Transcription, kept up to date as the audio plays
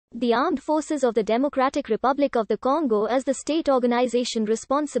the Armed Forces of the Democratic Republic of the Congo as the state organization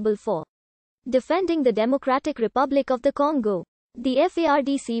responsible for defending the Democratic Republic of the Congo. The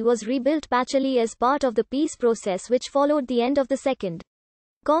FARDC was rebuilt partially as part of the peace process which followed the end of the Second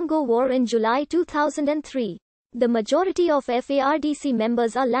Congo War in July 2003. The majority of FARDC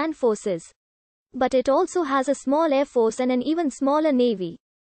members are land forces, but it also has a small air force and an even smaller navy.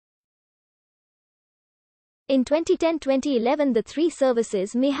 In 2010-2011, the three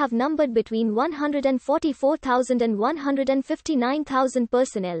services may have numbered between 144,000 and 159,000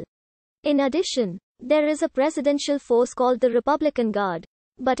 personnel. In addition, there is a presidential force called the Republican Guard,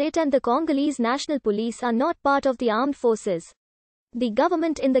 but it and the Congolese National Police are not part of the armed forces. The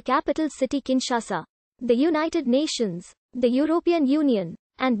government in the capital city Kinshasa, the United Nations, the European Union,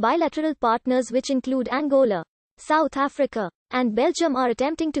 and bilateral partners which include Angola, South Africa, and Belgium are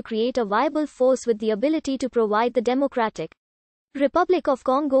attempting to create a viable force with the ability to provide the Democratic Republic of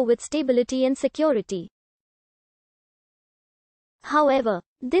Congo with stability and security. However,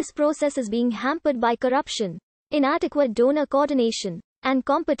 this process is being hampered by corruption, inadequate donor coordination, and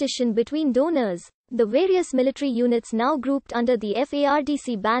competition between donors. The various military units now grouped under the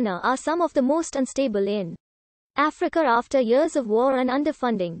FARDC banner are some of the most unstable in Africa after years of war and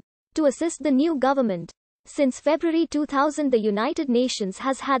underfunding. To assist the new government, since February 2000, the United Nations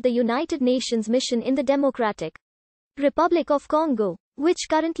has had the United Nations mission in the Democratic Republic of Congo, which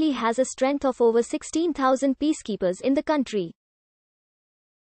currently has a strength of over 16,000 peacekeepers in the country.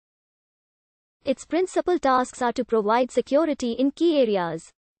 Its principal tasks are to provide security in key areas,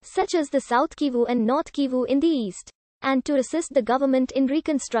 such as the South Kivu and North Kivu in the east, and to assist the government in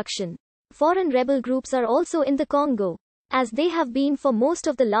reconstruction. Foreign rebel groups are also in the Congo, as they have been for most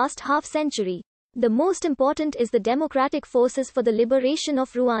of the last half-century. The most important is the Democratic Forces for the Liberation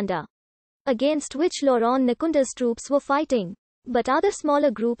of Rwanda, against which Laurent Nkunda's troops were fighting. But other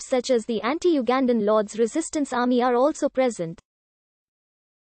smaller groups such as the anti-Ugandan Lord's Resistance Army are also present.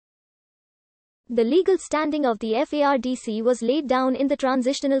 The legal standing of the FARDC was laid down in the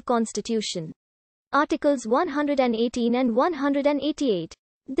Transitional Constitution, Articles 118 and 188.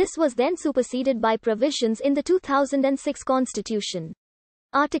 This was then superseded by provisions in the 2006 Constitution,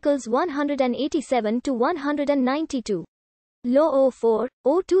 Articles 187 to 192. Law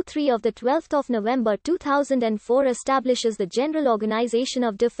 04-023 of the 12th of November 2004 establishes the General Organization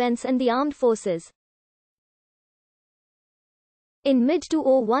of Defense and the Armed Forces. In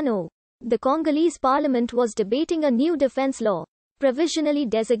mid-2010, the Congolese Parliament was debating a new defense law, provisionally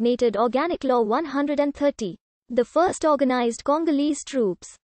designated Organic Law 130. The first organized Congolese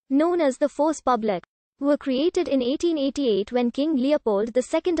troops, known as the Force Publique, were created in 1888 when King Leopold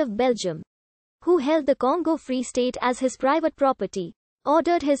II of Belgium, who held the Congo Free State as his private property,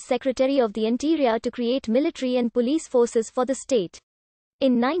 ordered his Secretary of the Interior to create military and police forces for the state.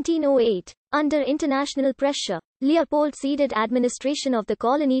 In 1908, under international pressure, Leopold ceded administration of the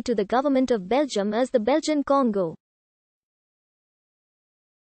colony to the government of Belgium as the Belgian Congo.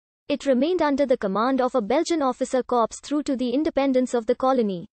 It remained under the command of a Belgian officer corps through to the independence of the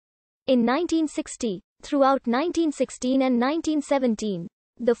colony. In 1960, throughout 1916 and 1917,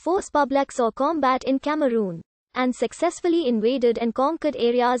 the Force Publique saw combat in Cameroon, and successfully invaded and conquered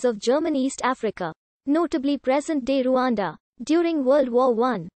areas of German East Africa, notably present-day Rwanda. During World War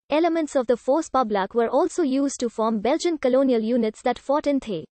I, elements of the Force Publique were also used to form Belgian colonial units that fought in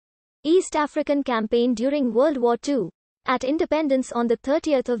the East African Campaign during World War II. At independence on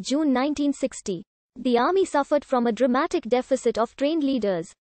 30 June 1960, the army suffered from a dramatic deficit of trained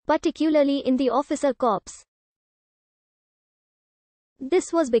leaders, particularly in the officer corps.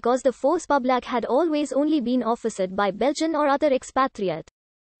 This was because the Force Publique had always only been officered by Belgian or other expatriate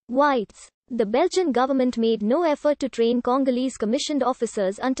whites. The Belgian government made no effort to train Congolese commissioned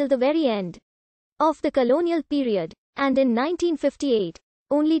officers until the very end of the colonial period, and in 1958,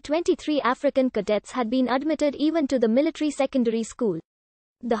 only 23 African cadets had been admitted even to the military secondary school.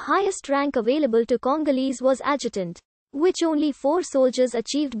 The highest rank available to Congolese was adjutant, which only 4 soldiers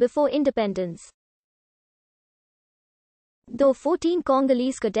achieved before independence. Though 14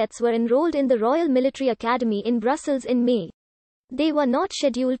 Congolese cadets were enrolled in the Royal Military Academy in Brussels in May, they were not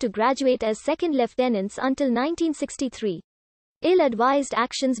scheduled to graduate as second lieutenants until 1963. Ill-advised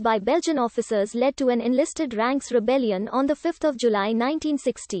actions by Belgian officers led to an enlisted ranks rebellion on 5 July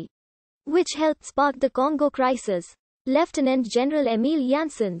 1960, which helped spark the Congo crisis. Lieutenant General Emile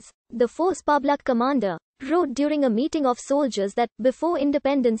Janssens, the Force Publique commander, wrote during a meeting of soldiers that, before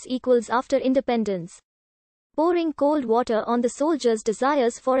independence equals after independence, pouring cold water on the soldiers'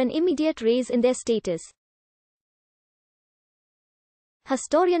 desires for an immediate raise in their status.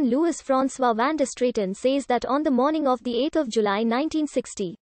 Historian Louis-François van de Straeten says that on the morning of 8 July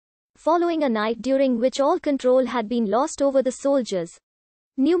 1960, following a night during which all control had been lost over the soldiers.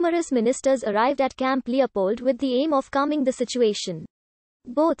 Numerous ministers arrived at Camp Leopold with the aim of calming the situation.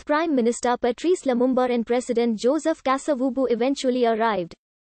 Both Prime Minister Patrice Lumumba and President Joseph Kasavubu eventually arrived,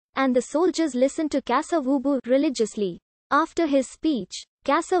 and the soldiers listened to Kasavubu religiously. After his speech,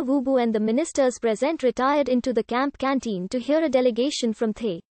 Kasavubu and the ministers present retired into the camp canteen to hear a delegation from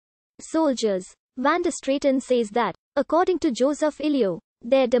the soldiers. Van der Straeten says that, according to Joseph Ilio,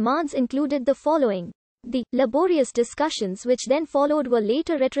 their demands included the following. The laborious discussions which then followed were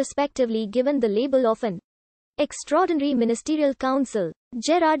later retrospectively given the label of an extraordinary ministerial council.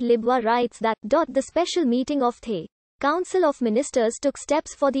 Gerard Libois writes that, the special meeting of the Council of Ministers took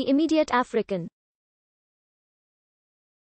steps for the immediate African